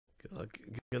luck,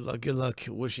 good luck, good luck.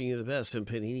 Wishing you the best in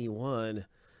Panini One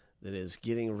that is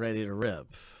getting ready to rip.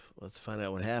 Let's find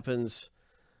out what happens.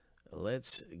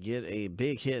 Let's get a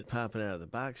big hit popping out of the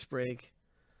box break.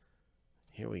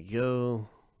 Here we go.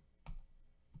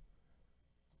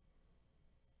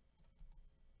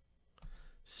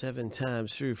 Seven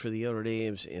times through for the owner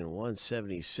names in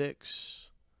 176.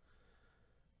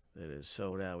 That is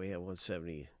sold out. We have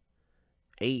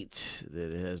 178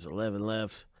 that has 11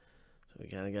 left. So we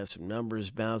kind of got some numbers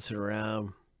bouncing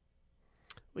around.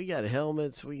 We got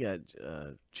helmets. We got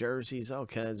jerseys, all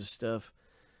kinds of stuff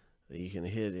that you can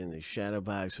hit in the shadow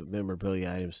box with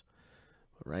memorabilia items.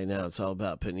 But right now it's all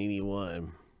about Panini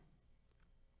One.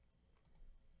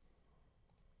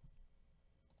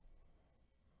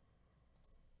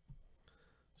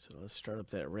 So let's start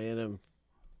up that random.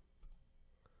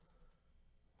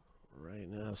 Right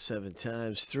now, 7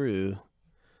 times through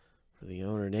for the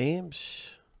owner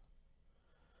names.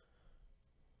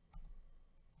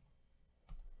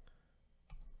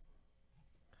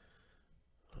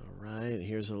 All right,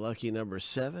 here's a lucky number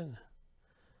 7.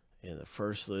 And the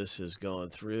first list is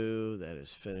going through. That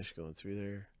is finished going through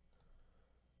there.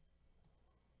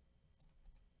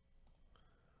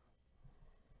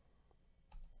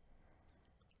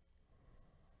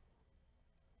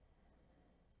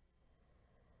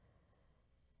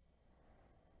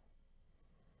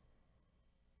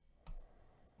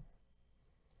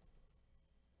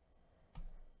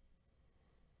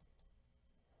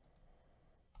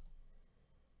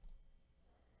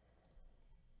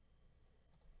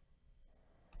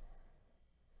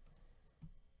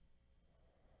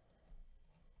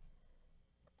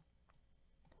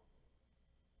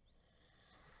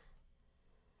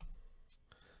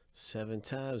 Seven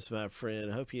times, my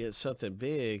friend. Hope you hit something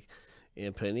big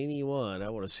in Panini One. I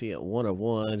want to see it 1 of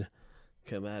 1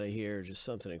 come out of here. Just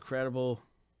something incredible.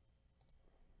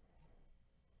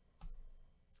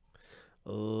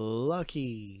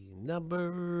 Lucky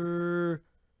number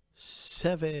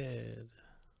 7.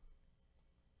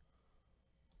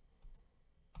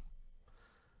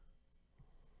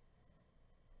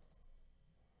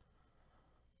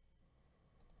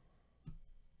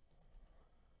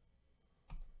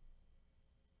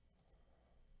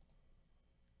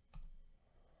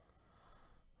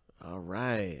 All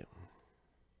right.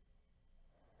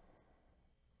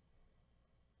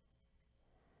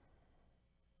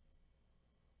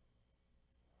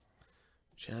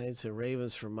 Giants and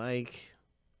Ravens for Mike.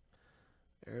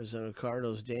 Arizona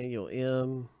Cardinals, Daniel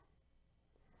M.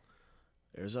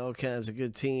 There's all kinds of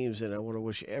good teams, and I want to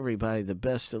wish everybody the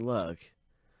best of luck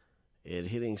at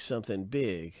hitting something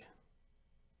big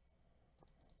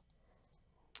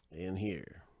in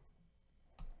here.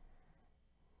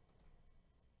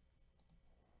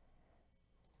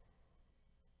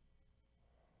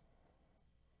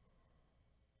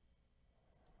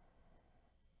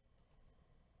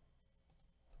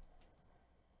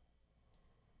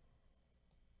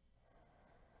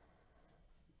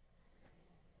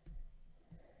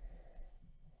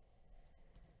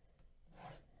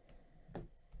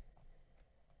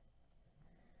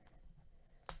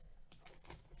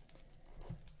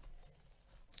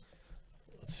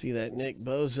 See that Nick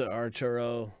Bosa,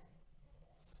 Arturo.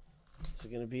 Is it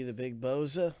going to be the big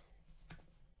Bosa?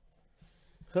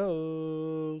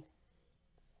 Ho!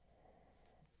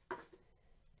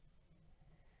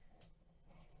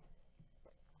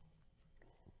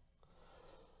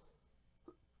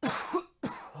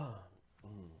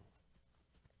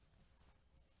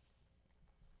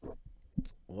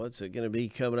 What's it going to be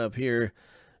coming up here?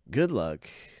 Good luck.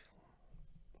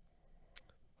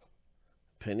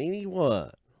 Panini One.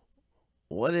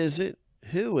 What is it?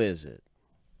 Who is it?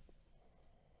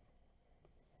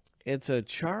 It's a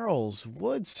Charles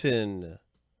Woodson.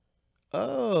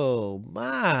 Oh,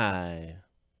 my.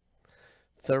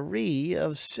 3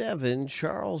 of 7.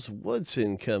 Charles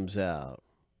Woodson comes out.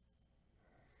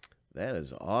 That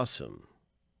is awesome.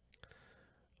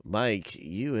 Mike,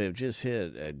 you have just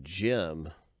hit a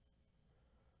gem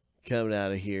coming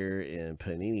out of here in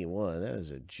Panini One. That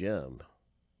is a gem.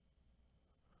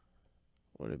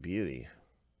 What a beauty.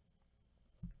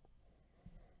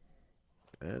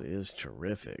 That is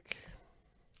terrific.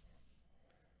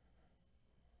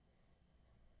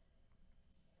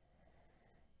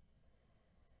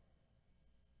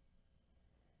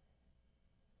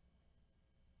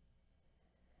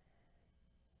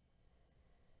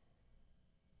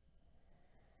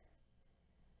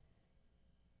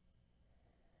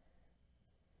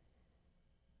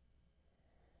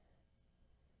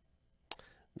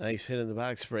 Nice hit in the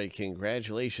box break.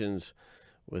 Congratulations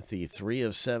with the 3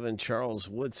 of 7 Charles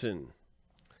Woodson.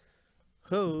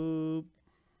 Hope.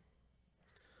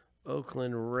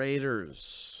 Oakland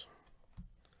Raiders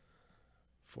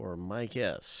for Mike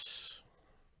S.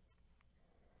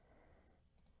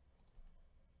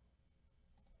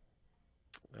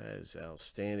 That is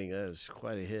outstanding. That is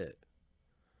quite a hit.